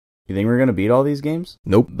You think we're gonna beat all these games?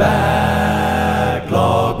 Nope.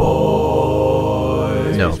 Backlog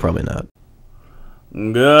boys. No, probably not.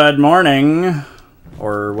 Good morning,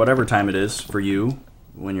 or whatever time it is for you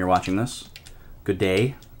when you're watching this. Good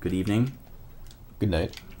day, good evening, Good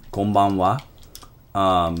night. konbanwa.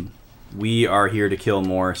 We are here to kill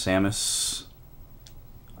more Samus.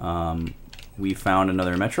 We found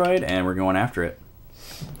another Metroid, and we're going after it.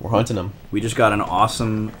 We're hunting them. We just got an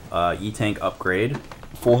awesome E-Tank upgrade.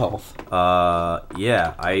 Full health.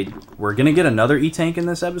 Yeah, we're gonna get another E-Tank in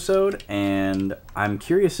this episode, and I'm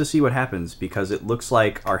curious to see what happens, because it looks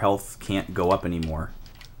like our health can't go up anymore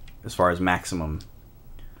as far as maximum.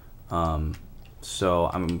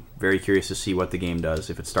 So I'm very curious to see what the game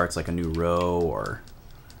does, if it starts like a new row, or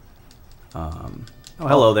oh,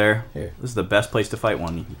 hello there. Here. This is the best place to fight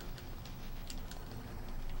one.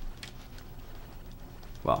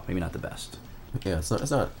 Well, maybe not the best. Yeah, it's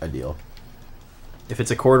not ideal. If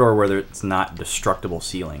it's a corridor where it's not destructible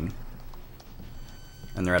ceiling,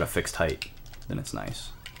 and they're at a fixed height, then it's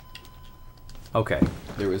nice. Okay.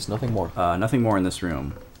 There was nothing more. Nothing more in this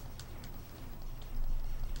room.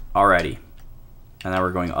 Alrighty. And now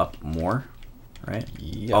we're going up more, right?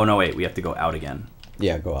 Yeah. Oh, no, wait. We have to go out again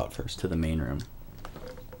Yeah, go out first. to the main room.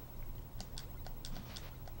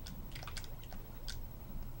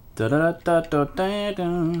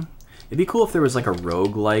 Da-da-da-da-da-da. It'd be cool if there was like a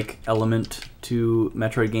roguelike element to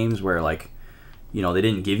Metroid games where, like, you know, they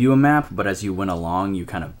didn't give you a map, but as you went along, you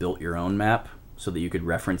kind of built your own map so that you could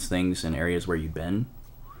reference things in areas where you've been,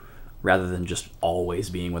 rather than just always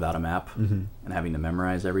being without a map and having to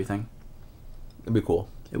memorize everything. It'd be cool.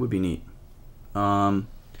 It would be neat.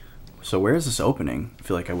 So where is this opening? I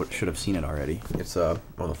feel like I should have seen it already. It's on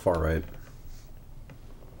the far right.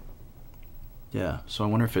 Yeah, so I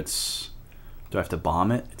wonder if it's... Do I have to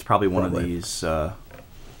bomb it? It's probably one of these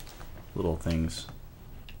little things.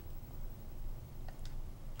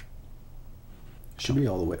 Should be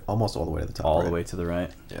all the way, almost all the way to the top. All right? the way to the right?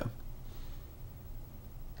 Yeah.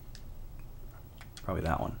 Probably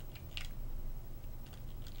that one.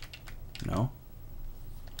 No?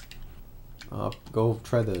 Go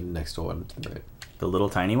try the next one to the right. The little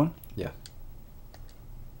tiny one? Yeah.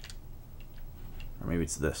 Or maybe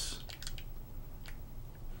it's this.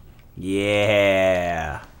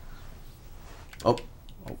 Yeah. Oh,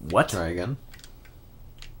 What? try again.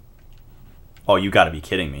 Oh, you gotta be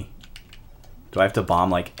kidding me. Do I have to bomb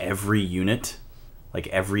like every unit? Like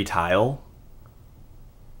every tile?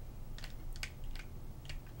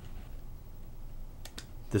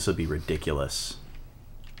 This would be ridiculous.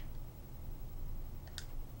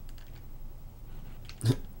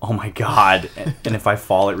 Oh my god. And if I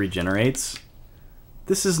fall, it regenerates?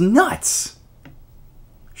 This is nuts!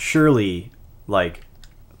 Surely, like,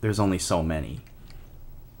 there's only so many.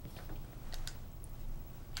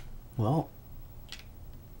 Well,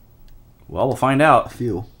 We'll find out. a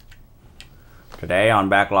few. Today on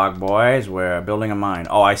Backlog Boys, we're building a mine.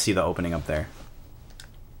 Oh, I see the opening up there.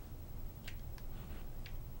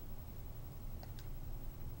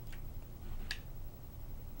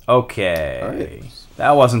 Okay. All right.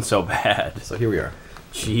 That wasn't so bad. So here we are.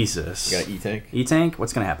 Jesus. You got an E-Tank? E-Tank?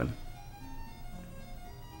 What's going to happen?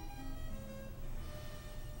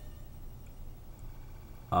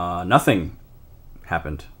 Nothing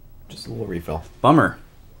happened. Just a little refill. Bummer.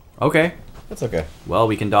 Okay. That's okay. Well,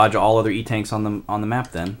 we can dodge all other E-Tanks on the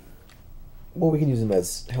map then. Well, we can use them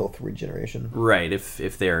as health regeneration. Right,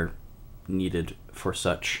 if they're needed for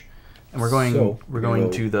such. And we're going So,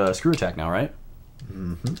 to the screw attack now, right?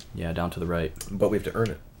 Mm-hmm. Yeah, down to the right. But we have to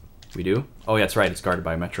earn it. We do? Oh, yeah, that's right. It's guarded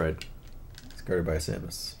by a Metroid. It's guarded by a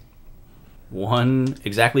Samus.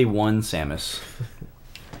 Exactly one Samus.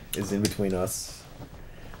 Is in between us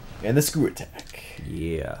and the screw attack.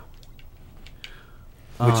 Yeah.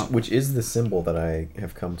 Which is the symbol that I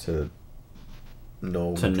have come to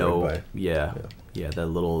know. By. Yeah, that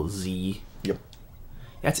little Z. Yep.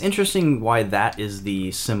 Yeah, it's interesting why that is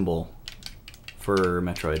the symbol for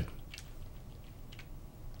Metroid.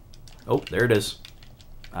 Oh, there it is.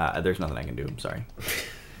 There's nothing I can do. I'm sorry.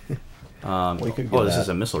 Well, you could get this that. is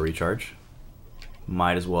a missile recharge.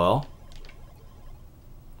 Might as well.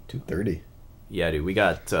 230 Yeah, dude, we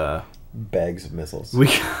got bags of missiles. we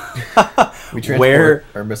transport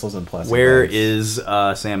our missiles in plastic. Where bags. is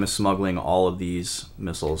Samus smuggling all of these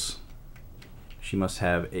missiles? She must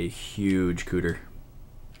have a huge cooter.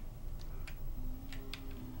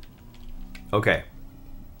 Okay.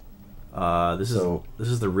 This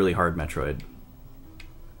is the really hard Metroid.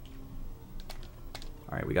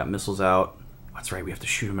 All right, we got missiles out. That's right. We have to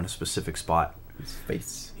shoot him in a specific spot. His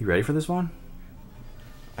face. You ready for this one?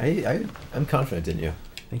 I'm confident in you.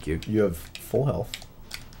 Thank you. You have full health.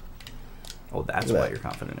 Oh, that's why you're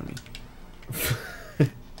confident in me.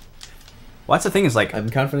 Well, that's the thing is, like... I'm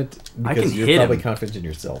confident I because can you're hit probably him. confident in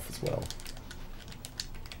yourself as well.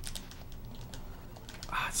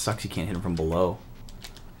 It sucks you can't hit him from below.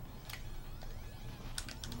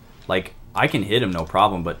 Like, I can hit him no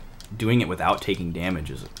problem, but doing it without taking damage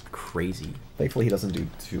is crazy. Thankfully, he doesn't do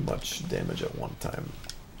too much damage at one time.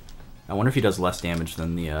 I wonder if he does less damage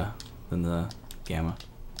than the Gamma.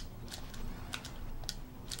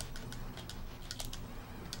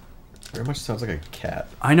 Very much sounds like a cat.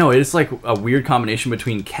 I know, it's like a weird combination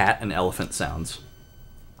between cat and elephant sounds.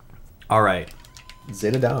 Alright.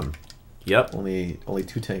 Zeta down. Yep. Only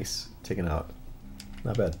 2 tanks taken out.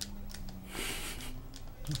 Not bad.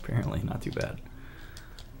 Apparently, not too bad.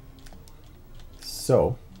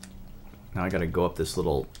 So... Now I gotta go up this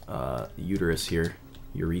little uterus here.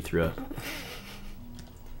 Urethra.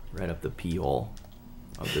 Right up the pee hole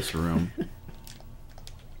of this room.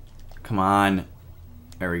 Come on.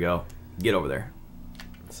 There we go. Get over there.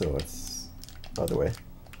 So it's other way.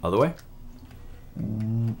 Other way?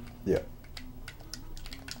 Yeah.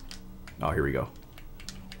 Oh, here we go.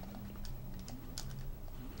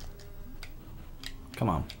 Come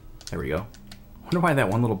on. There we go. I wonder why that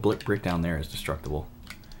one little brick down there is destructible.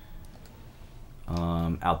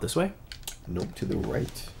 Out this way? Nope, to the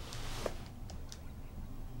right.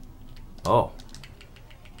 Oh.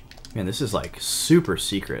 Man, this is like super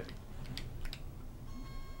secret.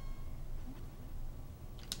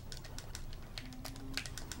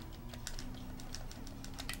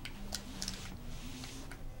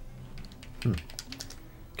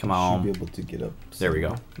 Come on. Should be able to get up. There we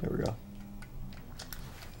go. There we go.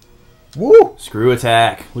 Woo! Screw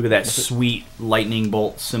attack. Look at that sweet lightning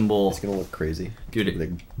bolt symbol. It's gonna look crazy.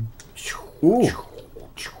 Dude, Ooh!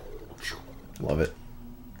 Love it.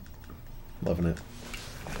 Loving it.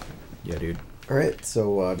 Yeah, dude. Alright,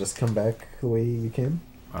 so just come back the way you came.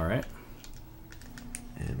 Alright.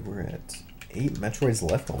 And we're at 8 Metroids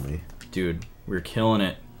left only. Dude, we're killing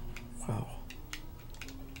it. Wow.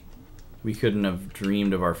 We couldn't have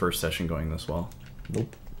dreamed of our first session going this well.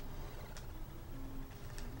 Nope.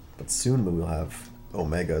 But soon we'll have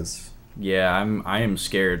Omegas. Yeah, I am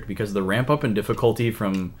scared because the ramp up in difficulty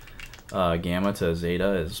from Gamma to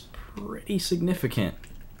Zeta is pretty significant.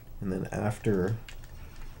 And then after...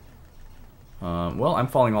 well, I'm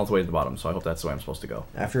falling all the way to the bottom, so I hope that's the way I'm supposed to go.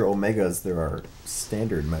 After Omegas, there are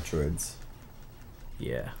standard Metroids.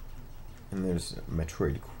 Yeah. And there's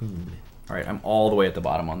Metroid Queen. Alright, I'm all the way at the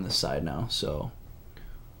bottom on this side now, so...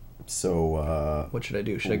 So, what should I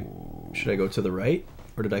do? Should I go to the right?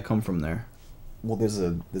 Or did I come from there? well, there's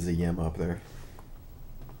a Yama up there.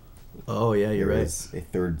 Oh, yeah, you're There right. is a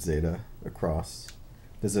third Zeta across.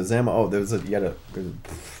 There's a Zama. Oh, there's a. You gotta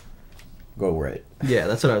go right. Yeah,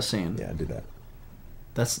 that's what I was saying. Yeah, do that.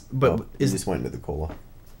 That's... But Oh, you just went into the cola.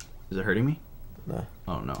 Is it hurting me? No.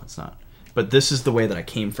 Oh, no, it's not. But this is the way that I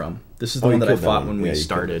came from. This is the Oh, one you that I killed fought one. when Yeah, we you killed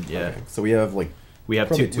started, it. yeah. Okay. So we have, like... We have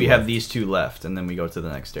probably two. two We have left. these two left, and then we go to the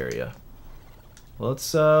next area. Well,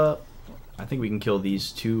 let's. I think we can kill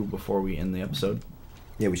these two before we end the episode.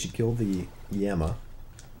 Yeah, we should kill the Yama.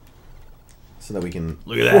 So that we can...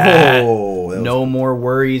 Look at that! Whoa, that No was... more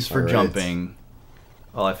worries for Alright. jumping.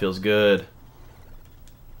 Oh, that feels good.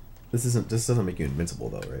 This doesn't make you invincible,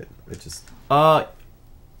 though, right? It just... I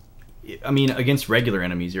mean, against regular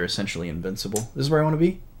enemies, you're essentially invincible. This is where I want to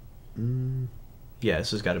be? Mm. Yeah,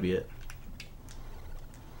 this has got to be it.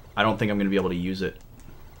 I don't think I'm going to be able to use it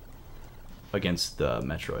against the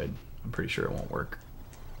Metroid. I'm pretty sure it won't work.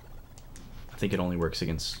 I think it only works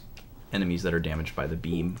against enemies that are damaged by the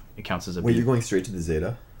beam. It counts as a Wait, beam. you're going straight to the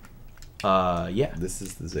Zeta? Yeah. This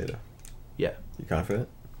is the Zeta. Yeah. You confident?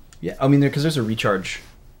 Yeah, I mean, because there's a recharge.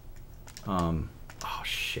 Oh,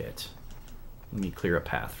 shit. Let me clear a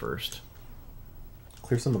path first.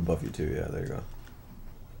 Clear some above you, too. Yeah, there you go.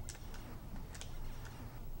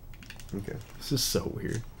 Okay. This is so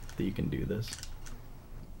weird that you can do this.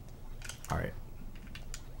 Alright.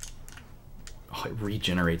 Oh, it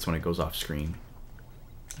regenerates when it goes off screen.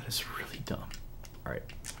 That is really dumb. Alright.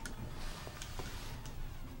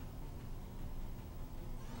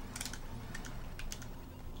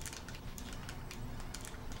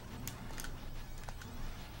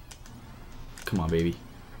 Come on, baby.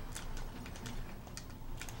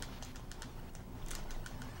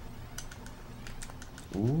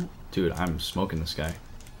 Ooh. Dude, I'm smoking this guy.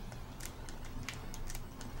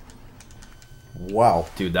 Wow.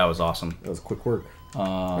 Dude, that was awesome. That was quick work.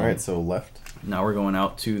 Alright, so left Now we're going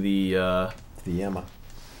out to the... to the Yama.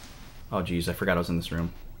 Oh, jeez, I forgot I was in this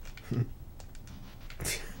room.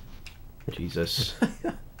 Jesus.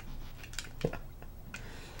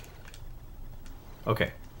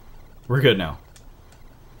 Okay. We're good now.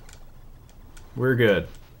 We're good.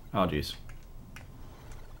 Oh, jeez.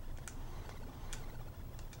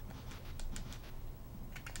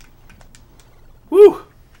 Woo!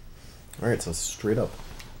 Alright, so straight up.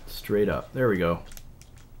 Straight up. There we go.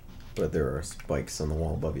 But there are spikes on the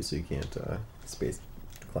wall above you, so you can't space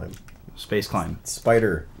climb. Space climb.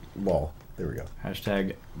 Spider wall. There we go.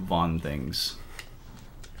 Hashtag Von things.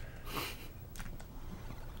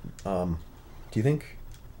 Do you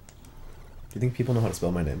think people know how to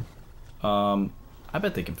spell my name? I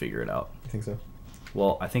bet they can figure it out. You think so?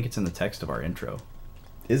 Well, I think it's in the text of our intro.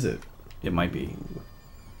 Is it? It might be.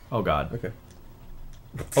 Oh God. Okay.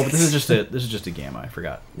 Oh, but this is just a gamma. I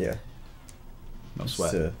forgot. Yeah. No Just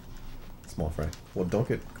sweat. a small fry. Well, don't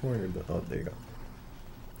get cornered. Oh, there you go.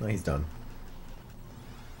 No, he's done.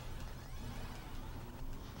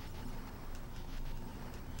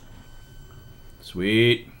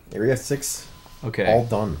 Sweet. Area 6. Okay. All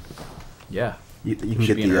done. Yeah. You can Should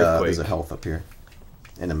get be an the earthquake. there's a health up here,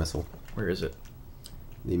 and a missile. Where is it?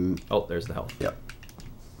 The Oh, there's the health. Yep.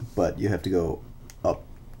 But you have to go up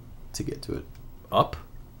to get to it. Up?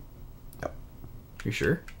 Yep. You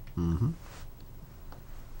sure? Mm-hmm.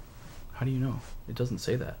 How do you know? It doesn't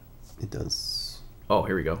say that. It does. Oh,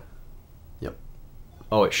 here we go. Yep.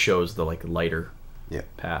 Oh, it shows the like lighter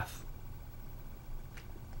Yep. path.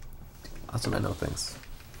 That's when I know things.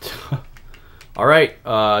 All right.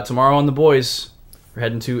 Tomorrow on the boys, we're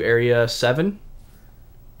heading to Area 7.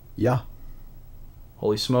 Yeah.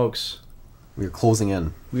 Holy smokes. We're closing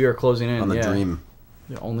in We are closing in. on the yeah. dream.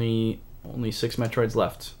 Yeah, only 6 Metroids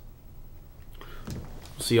left.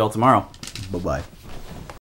 See y'all tomorrow. Bye-bye.